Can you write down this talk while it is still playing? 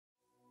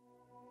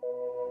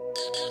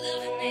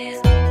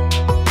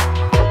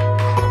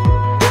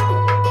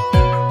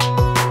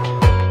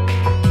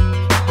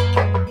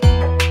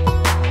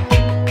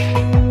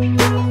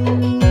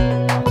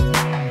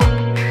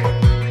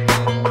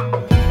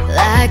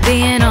like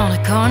being on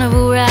a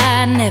carnival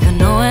ride, never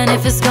knowing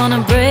if it's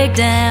gonna break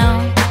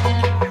down.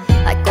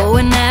 Like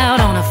going out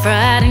on a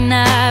Friday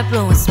night,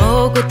 blowing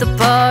smoke with the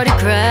party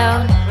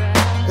crowd.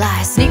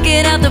 Like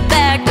sneaking out the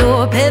back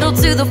door, pedal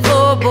to the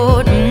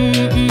floorboard.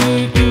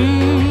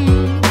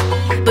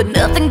 But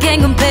nothing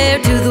can compare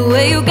to the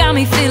way you got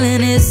me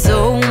feeling. It's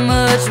so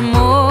much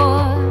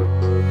more.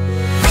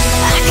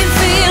 I can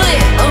feel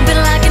it bumping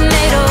like an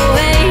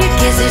 808.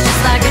 Guess it's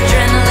just like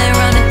adrenaline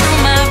running through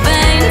my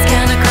veins. It's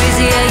kinda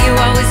crazy how you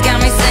always got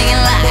me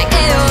singing like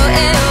ayo,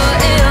 ayo,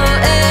 ayo,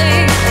 ay.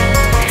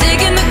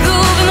 Digging the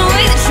groove and the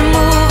way that you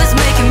move is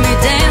making me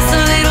dance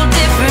a little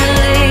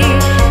differently.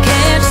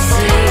 Can't you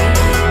see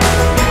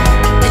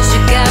that you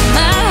got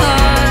my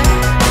heart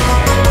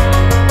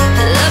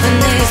loving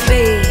this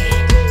beat?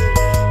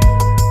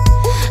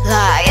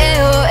 Like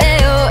ayo,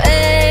 ayo,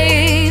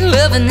 ay,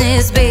 loving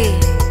this beat.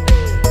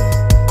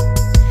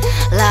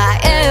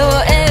 Like ayo,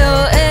 ayo,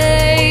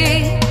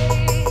 ay.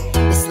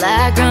 It's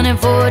like running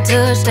for a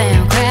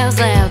touchdown. Crowds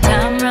loud,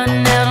 time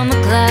running out on the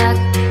clock.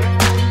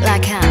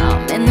 Like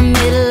I'm in the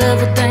middle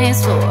of a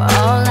dance floor,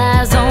 all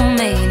eyes on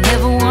me,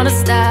 never wanna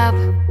stop.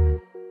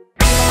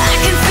 I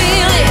can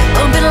feel it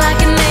bumping like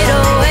an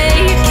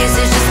 808. Guess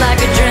it's just like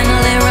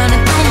adrenaline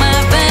running through my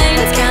veins.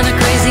 It's kinda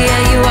crazy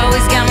how you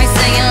always got me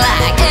singing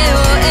like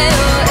ayo,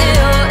 ayo,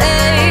 ayo,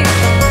 ay.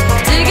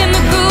 Digging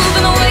the groove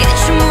and the way that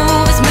you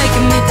move is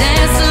making me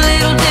dance a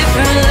little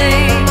differently.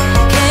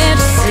 Can't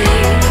you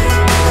see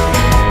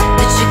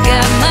that you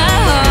got my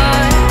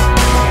heart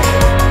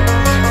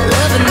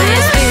loving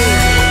this beat?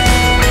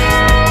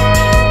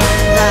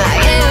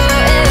 Like ayo,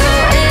 ayo,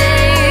 ay,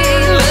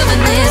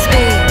 loving this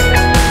beat.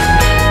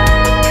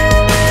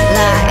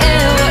 Like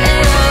ayo,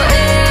 ayo,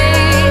 ay.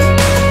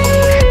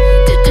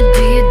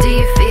 Do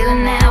you feel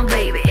it now,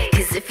 baby?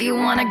 'Cause if you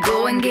wanna go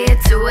and get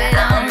to it,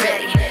 I'm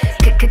ready.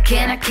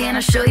 Can I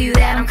show you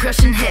that I'm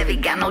crushing heavy?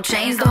 Got no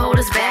chains to hold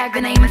us back,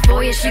 been aiming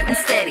for you, shooting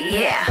steady,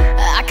 yeah.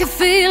 I can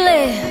feel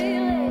it.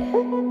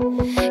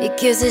 Your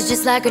kisses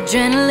just like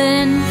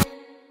adrenaline.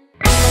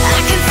 I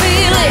can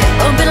feel it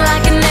bumping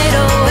like an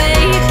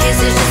 808.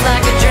 Kisses just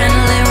like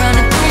adrenaline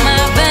running through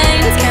my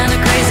veins. Kinda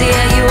crazy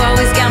how you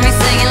always got me